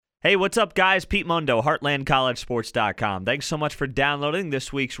Hey, what's up, guys? Pete Mundo, HeartlandCollegeSports.com. Thanks so much for downloading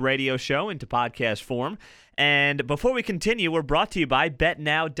this week's radio show into podcast form. And before we continue, we're brought to you by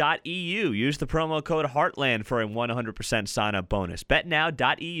BetNow.eu. Use the promo code Heartland for a 100% sign-up bonus.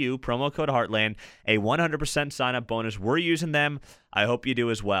 BetNow.eu, promo code Heartland, a 100% sign-up bonus. We're using them. I hope you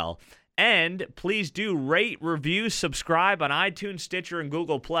do as well. And please do rate, review, subscribe on iTunes, Stitcher, and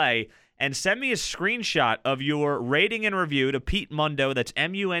Google Play. And send me a screenshot of your rating and review to Pete Mundo, that's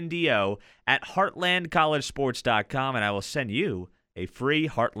Mundo, at HeartlandCollegeSports.com, and I will send you a free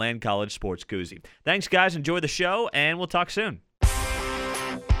Heartland College Sports koozie. Thanks, guys. Enjoy the show, and we'll talk soon.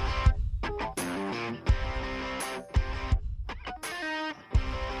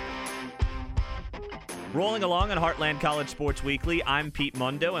 Rolling along on Heartland College Sports Weekly, I'm Pete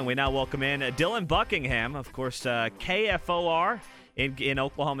Mundo, and we now welcome in Dylan Buckingham, of course, KFOR. In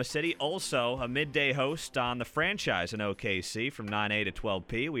Oklahoma City, also a midday host on the franchise in OKC from 9A to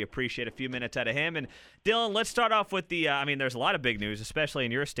 12P. We appreciate a few minutes out of him. And Dylan, let's start off with there's a lot of big news, especially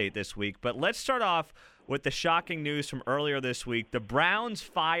in your state this week, but let's start off with the shocking news from earlier this week. The Browns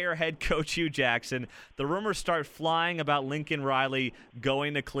fire head coach Hugh Jackson. The rumors start flying about Lincoln Riley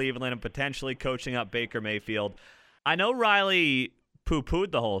going to Cleveland and potentially coaching up Baker Mayfield. I know Riley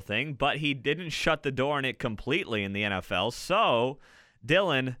poo-pooed the whole thing, but he didn't shut the door on it completely in the NFL. So,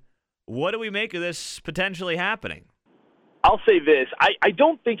 Dylan, what do we make of this potentially happening? I'll say this. I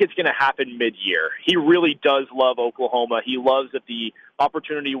don't think it's going to happen mid-year. He really does love Oklahoma. He loves that the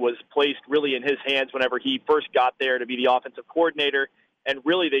opportunity was placed really in his hands whenever he first got there to be the offensive coordinator. And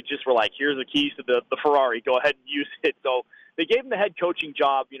really, they just were like, here's the keys to the Ferrari. Go ahead and use it. So they gave him the head coaching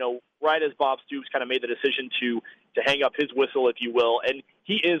job, right as Bob Stoops kind of made the decision to hang up his whistle, if you will. And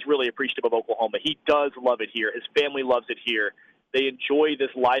he is really appreciative of Oklahoma. He does love it here. His family loves it here. They enjoy this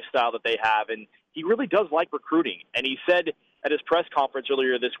lifestyle that they have. And he really does like recruiting. And he said at his press conference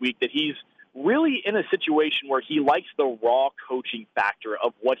earlier this week that he's really in a situation where he likes the raw coaching factor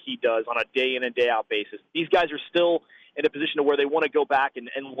of what he does on a day in and day out basis. These guys are still in a position where they want to go back and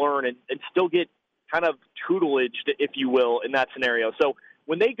learn and still get kind of tutelaged, if you will, in that scenario. So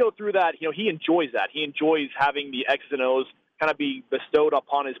when they go through that, he enjoys that. He enjoys having the X's and O's kind of be bestowed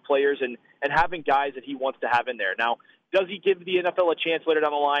upon his players and having guys that he wants to have in there. Now, does he give the NFL a chance later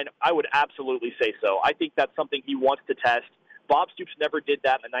down the line? I would absolutely say so. I think that's something he wants to test. Bob Stoops never did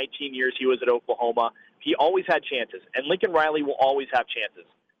that in the 19 years he was at Oklahoma. He always had chances, and Lincoln Riley will always have chances.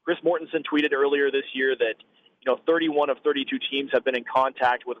 Chris Mortensen tweeted earlier this year that 31 of 32 teams have been in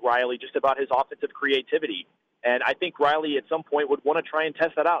contact with Riley just about his offensive creativity. And I think Riley at some point would want to try and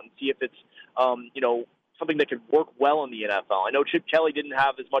test that out and see if it's, something that could work well in the NFL. I know Chip Kelly didn't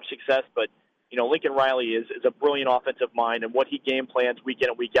have as much success, but, Lincoln Riley is a brilliant offensive mind, and what he game plans week in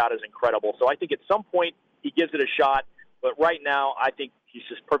and week out is incredible. So I think at some point he gives it a shot. But right now, I think he's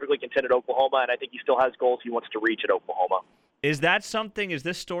just perfectly content at Oklahoma, and I think he still has goals he wants to reach at Oklahoma. Is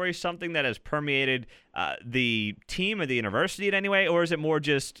this story something that has permeated the team or the university in any way, or is it more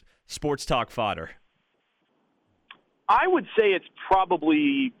just sports talk fodder? I would say it's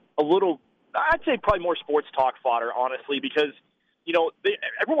probably probably more sports talk fodder, honestly, because,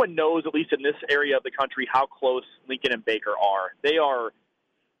 everyone knows, at least in this area of the country, how close Lincoln and Baker are. They are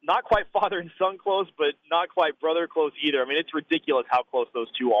not quite father and son close, but not quite brother close either. I mean, it's ridiculous how close those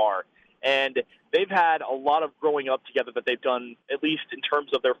two are. And they've had a lot of growing up together that they've done, at least in terms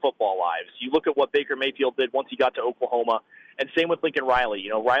of their football lives. You look at what Baker Mayfield did once he got to Oklahoma, and same with Lincoln Riley.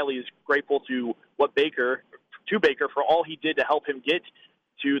 Riley is grateful to Baker for all he did to help him get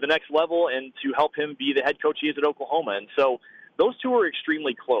to the next level and to help him be the head coach he is at Oklahoma. And so those two are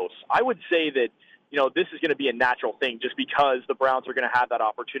extremely close. I would say that, this is going to be a natural thing just because the Browns are going to have that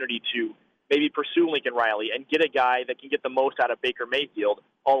opportunity to maybe pursue Lincoln Riley and get a guy that can get the most out of Baker Mayfield,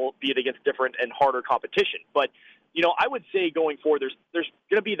 albeit against different and harder competition. But, I would say going forward, there's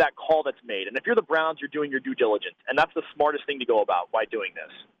going to be that call that's made. And if you're the Browns, you're doing your due diligence. And that's the smartest thing to go about by doing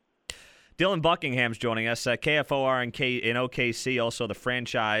this. Dylan Buckingham's joining us, KFOR in OKC, also the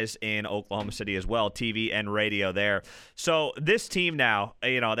franchise in Oklahoma City as well, TV and radio there. So this team now,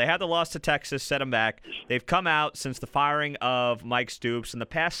 they had the loss to Texas, set them back. They've come out since the firing of Mike Stoops. In the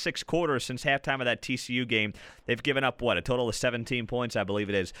past 6 quarters since halftime of that TCU game, they've given up, a total of 17 points, I believe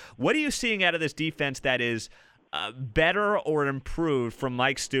it is. What are you seeing out of this defense that is better or improved from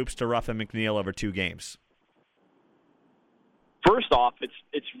Mike Stoops to Ruffin McNeil over 2 games? First off,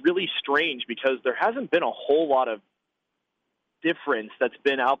 it's really strange because there hasn't been a whole lot of difference that's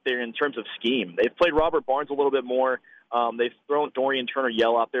been out there in terms of scheme. They've played Robert Barnes a little bit more. They've thrown Dorian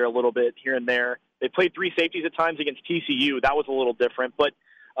Turner-Yell out there a little bit here and there. They played 3 safeties at times against TCU. That was a little different. But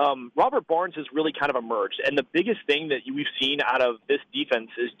Robert Barnes has really kind of emerged. And the biggest thing that we've seen out of this defense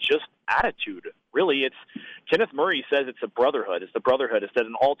is just attitude. Really, it's Kenneth Murray says it's a brotherhood. It's the brotherhood. It's at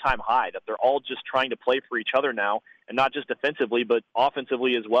an all-time high, that they're all just trying to play for each other now, and not just defensively, but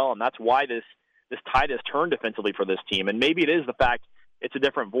offensively as well. And that's why this tide has turned defensively for this team. And maybe it is the fact it's a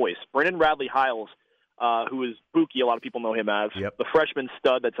different voice. Brendan Radley-Hiles, who is Buki, a lot of people know him as, the freshman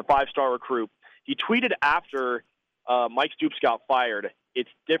stud that's a 5-star recruit, he tweeted after Mike Stoops got fired, "It's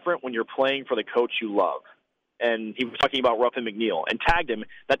different when you're playing for the coach you love." And he was talking about Ruffin McNeill and tagged him.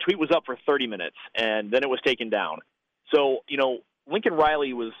 That tweet was up for 30 minutes, and then it was taken down. So, Lincoln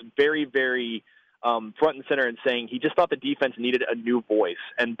Riley was very, very front and center in saying he just thought the defense needed a new voice.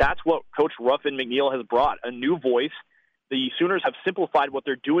 And that's what Coach Ruffin McNeill has brought, a new voice. The Sooners have simplified what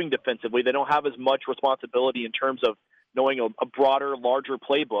they're doing defensively. They don't have as much responsibility in terms of knowing a broader, larger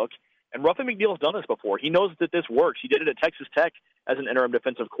playbook. And Ruffin McNeil has done this before. He knows that this works. He did it at Texas Tech as an interim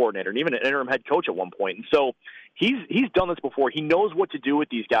defensive coordinator and even an interim head coach at one point. And so he's done this before. He knows what to do with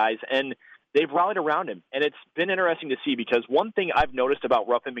these guys, and they've rallied around him. And it's been interesting to see, because one thing I've noticed about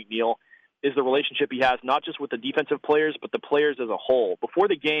Ruffin McNeill is the relationship he has not just with the defensive players, but the players as a whole. Before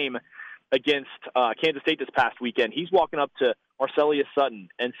the game against Kansas State this past weekend, he's walking up to Marcellus Sutton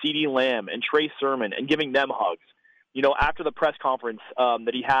and CeeDee Lamb and Trey Sermon and giving them hugs. After the press conference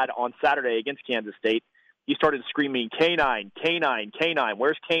that he had on Saturday against Kansas State, he started screaming, "K9, K9, K9,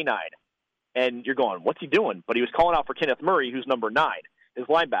 where's K9?" And you're going, what's he doing? But he was calling out for Kenneth Murray, who's number 9, his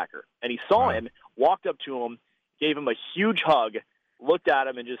linebacker. And he saw him, walked up to him, gave him a huge hug, looked at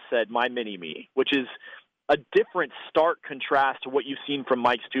him, and just said, "My mini-me," which is a different stark contrast to what you've seen from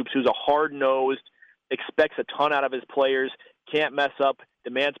Mike Stoops, who's a hard-nosed, expects a ton out of his players, can't mess up,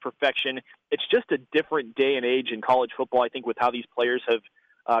 demands perfection. It's just a different day and age in college football, I think, with how these players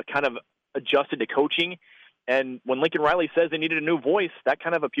have kind of adjusted to coaching. And when Lincoln Riley says they needed a new voice, that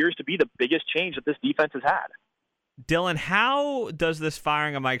kind of appears to be the biggest change that this defense has had. Dylan, how does this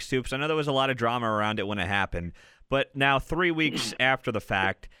firing of Mike Stoops, I know there was a lot of drama around it when it happened, but now 3 weeks after the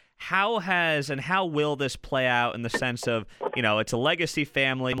fact, how will this play out in the sense of, it's a legacy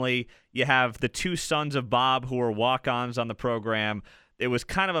family. You have the 2 sons of Bob who are walk-ons on the program. It was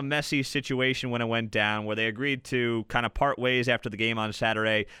kind of a messy situation when it went down, where they agreed to kind of part ways after the game on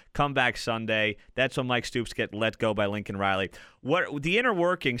Saturday, come back Sunday. That's when Mike Stoops get let go by Lincoln Riley. What the inner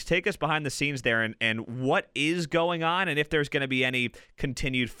workings, take us behind the scenes there, and what is going on, and if there's going to be any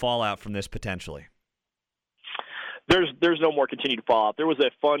continued fallout from this potentially. There's no more continued fallout. There was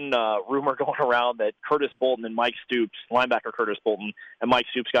a fun rumor going around that Curtis Bolton and Mike Stoops, linebacker Curtis Bolton and Mike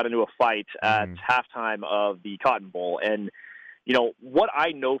Stoops, got into a fight at halftime of the Cotton Bowl. And what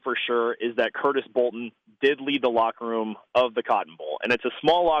I know for sure is that Curtis Bolton did lead the locker room of the Cotton Bowl. And it's a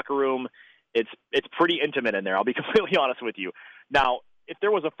small locker room. It's pretty intimate in there, I'll be completely honest with you. Now, if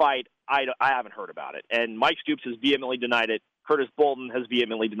there was a fight, I haven't heard about it. And Mike Stoops has vehemently denied it. Curtis Bolton has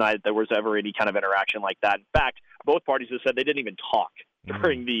vehemently denied that there was ever any kind of interaction like that. In fact, both parties have said they didn't even talk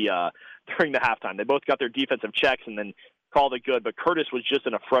during the halftime. They both got their defensive checks and then called it good. But Curtis was just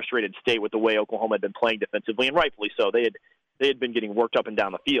in a frustrated state with the way Oklahoma had been playing defensively, and rightfully so. They had been getting worked up and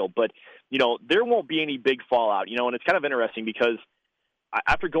down the field. But, there won't be any big fallout, and it's kind of interesting because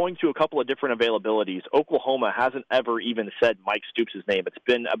after going through a couple of different availabilities, Oklahoma hasn't ever even said Mike Stoops' name. It's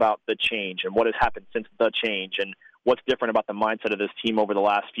been about the change and what has happened since the change and what's different about the mindset of this team over the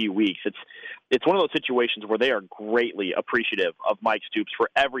last few weeks. It's one of those situations where they are greatly appreciative of Mike Stoops for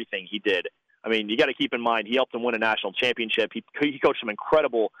everything he did. I mean, you got to keep in mind, he helped them win a national championship. He coached some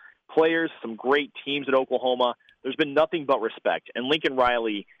incredible players, some great teams at Oklahoma. There's been nothing but respect. And Lincoln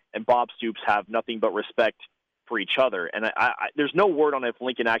Riley and Bob Stoops have nothing but respect for each other. And there's no word on if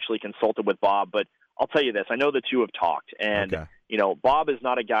Lincoln actually consulted with Bob, but I'll tell you this. I know the two have talked. And, Bob is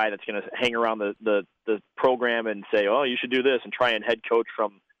not a guy that's going to hang around the program and say, oh, you should do this and try and head coach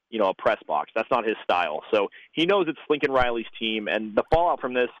from, a press box. That's not his style. So he knows it's Lincoln Riley's team, and the fallout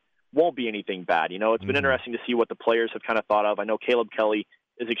from this won't be anything bad. It's been interesting to see what the players have kind of thought of. I know Caleb Kelly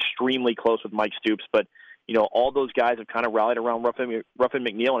is extremely close with Mike Stoops, but all those guys have kind of rallied around Ruffin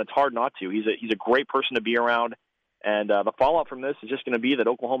McNeill, and it's hard not to. He's a great person to be around, and the fallout from this is just going to be that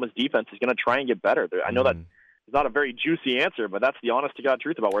Oklahoma's defense is going to try and get better. I know that is not a very juicy answer, but that's the honest-to-God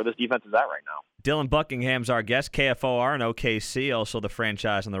truth about where this defense is at right now. Dylan Buckingham's our guest, KFOR and OKC, also the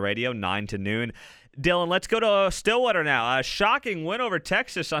franchise on the radio, 9 to noon. Dylan, let's go to Stillwater now. A shocking win over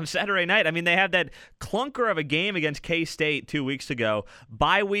Texas on Saturday night. I mean, they had that clunker of a game against K-State 2 weeks ago.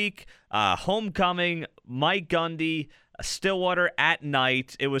 Bye week, homecoming, Mike Gundy, Stillwater at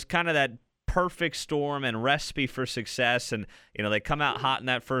night. It was kind of that perfect storm and recipe for success. And, they come out hot in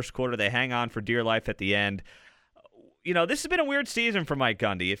that first quarter. They hang on for dear life at the end. This has been a weird season for Mike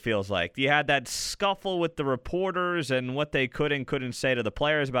Gundy, it feels like. You had that scuffle with the reporters and what they could and couldn't say to the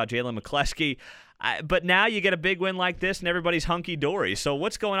players about Jalen McCleskey. But now you get a big win like this, and everybody's hunky-dory. So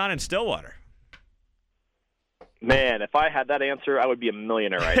what's going on in Stillwater? Man, if I had that answer, I would be a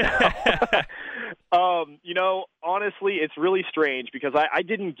millionaire right now. Honestly, it's really strange because I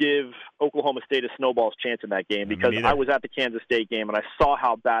didn't give Oklahoma State a snowball's chance in that game because I was at the Kansas State game and I saw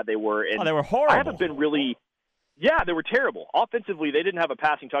how bad they were. And they were horrible. I haven't been really – yeah, they were terrible. Offensively, they didn't have a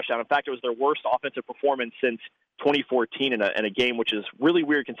passing touchdown. In fact, it was their worst offensive performance since 2014 in a game, which is really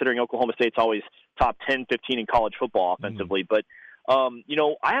weird considering Oklahoma State's always top 10, 15 in college football offensively. But I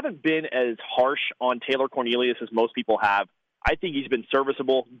haven't been as harsh on Taylor Cornelius as most people have. I think he's been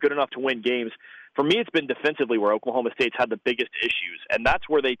serviceable, good enough to win games. For me, it's been defensively where Oklahoma State's had the biggest issues, and that's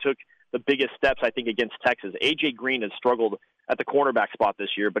where they took the biggest steps, I think, against Texas. A.J. Green has struggled at the cornerback spot this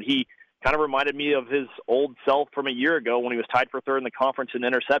year, but he kind of reminded me of his old self from a year ago when he was tied for third in the conference in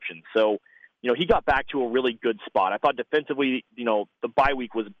interceptions. So, he got back to a really good spot. I thought defensively, the bye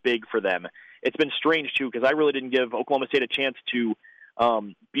week was big for them. It's been strange, too, because I really didn't give Oklahoma State a chance to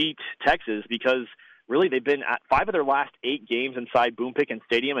beat Texas because really they've been at 5 of their last 8 games inside Boone Pickens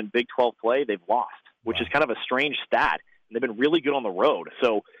Stadium in Big 12 play, they've lost, which is kind of a strange stat. And they've been really good on the road.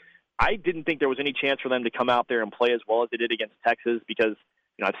 So I didn't think there was any chance for them to come out there and play as well as they did against Texas because,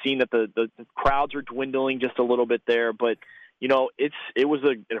 I've seen that the crowds are dwindling just a little bit there, but it was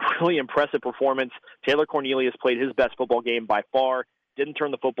a really impressive performance. Taylor Cornelius played his best football game by far, didn't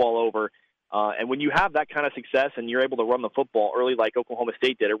turn the football over. And when you have that kind of success and you're able to run the football early like Oklahoma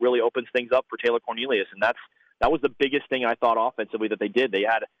State did, it really opens things up for Taylor Cornelius. And that was the biggest thing I thought offensively that they did. They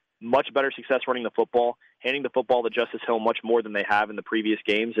had much better success running the football, handing the football to Justice Hill much more than they have in the previous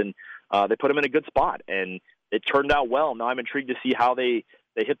games. And they put him in a good spot. And it turned out well. Now I'm intrigued to see how they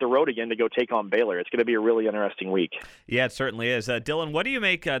hit the road again to go take on Baylor. It's going to be a really interesting week. Yeah, it certainly is. Dylan, what do you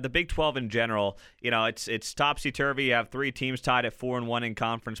make the Big 12 in general? It's topsy-turvy. You have 3 teams tied at 4-1 in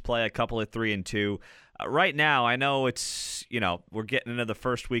conference play, a couple at 3-2. Right now, I know it's, we're getting into the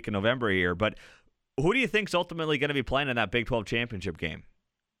first week of November here, but who do you think is ultimately going to be playing in that Big 12 championship game?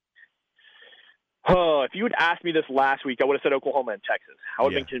 Oh, if you had asked me this last week, I would have said Oklahoma and Texas. I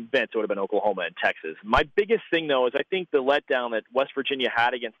would have been convinced it would have been Oklahoma and Texas. My biggest thing, though, is I think the letdown that West Virginia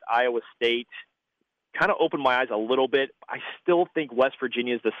had against Iowa State kind of opened my eyes a little bit. I still think West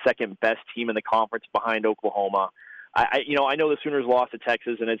Virginia is the second best team in the conference behind Oklahoma. I know the Sooners lost to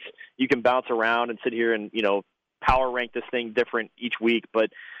Texas, and you can bounce around and sit here and power rank this thing different each week, but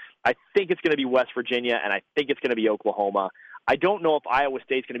I think it's going to be West Virginia, and I think it's going to be Oklahoma. I don't know if Iowa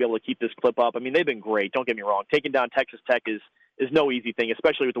State's going to be able to keep this clip up. I mean, they've been great. Don't get me wrong. Taking down Texas Tech is no easy thing,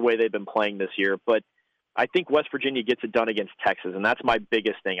 especially with the way they've been playing this year. But I think West Virginia gets it done against Texas, and that's my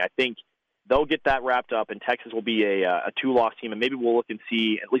biggest thing. I think they'll get that wrapped up, and Texas will be a 2-loss team, and maybe we'll look and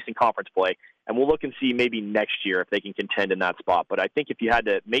see, at least in conference play, and we'll look and see maybe next year if they can contend in that spot. But I think if you had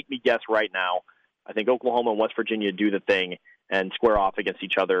to make me guess right now, I think Oklahoma and West Virginia do the thing and square off against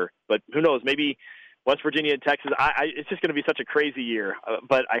each other. But who knows, maybe West Virginia and Texas, it's just going to be such a crazy year.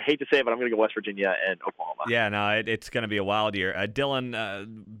 But I hate to say it, but I'm going to go West Virginia and Oklahoma. Yeah, no, it's going to be a wild year.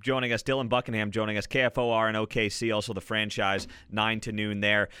 Dylan joining us, Dylan Buckingham joining us, KFOR and OKC, also the franchise, 9 to noon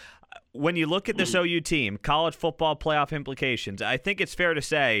there. When you look at this OU team, college football playoff implications, I think it's fair to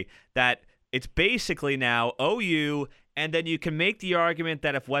say that it's basically now OU, and then you can make the argument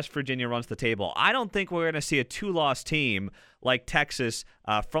that if West Virginia runs the table, I don't think we're going to see a 2-loss team like Texas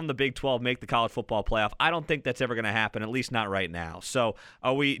from the Big 12 make the college football playoff. I don't think that's ever going to happen, at least not right now. So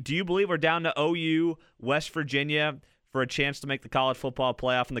do you believe we're down to OU, West Virginia for a chance to make the college football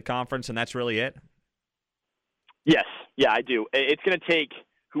playoff in the conference, and that's really it? Yes. Yeah, I do. It's going to take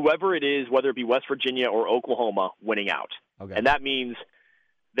whoever it is, whether it be West Virginia or Oklahoma, winning out. Okay. And that means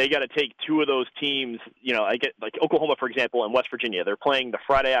they got to take 2 of those teams, like Oklahoma, for example, and West Virginia. They're playing the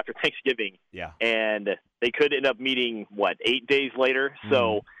Friday after Thanksgiving, and they could end up meeting, 8 days later? Mm-hmm.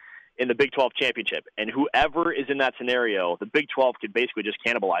 So in the Big 12 championship. And whoever is in that scenario, the Big 12 could basically just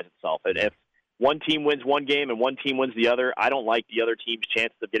cannibalize itself. And if one team wins one game and one team wins the other, I don't like the other team's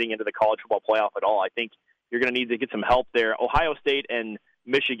chances of getting into the college football playoff at all. I think you're going to need to get some help there. Ohio State and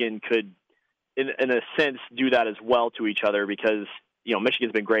Michigan could, in a sense, do that as well to each other because –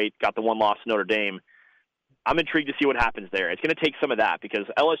 Michigan's been great, got the 1 loss to Notre Dame. I'm intrigued to see what happens there. It's going to take some of that because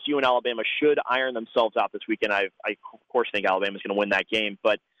LSU and Alabama should iron themselves out this weekend. I of course, think Alabama's going to win that game.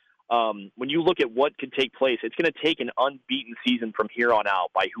 But when you look at what could take place, it's going to take an unbeaten season from here on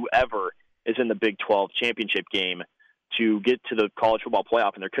out by whoever is in the Big 12 championship game to get to the college football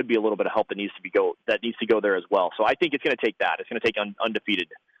playoff, and there could be a little bit of help that needs to go there as well. So I think it's going to take that. It's going to take an undefeated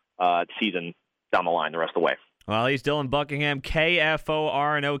season down the line the rest of the way. Well, he's Dylan Buckingham,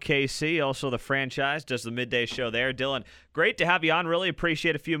 KFOR and OKC. Also, the franchise does the midday show there. Dylan, great to have you on. Really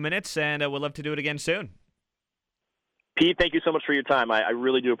appreciate a few minutes, and we'd love to do it again soon. Pete, thank you so much for your time. I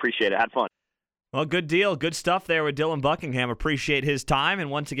really do appreciate it. Had fun. Well, good deal. Good stuff there with Dylan Buckingham. Appreciate his time.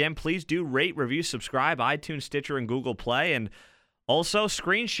 And once again, please do rate, review, subscribe, iTunes, Stitcher, and Google Play. And also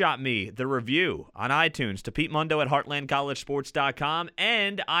screenshot me the review on iTunes to Pete Mundo at HeartlandCollegeSports.com.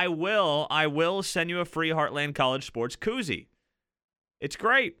 And I will send you a free Heartland College Sports koozie. It's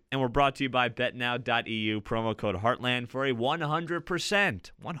great. And we're brought to you by BetNow.eu, promo code Heartland for a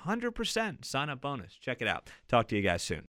 100% sign-up bonus. Check it out. Talk to you guys soon.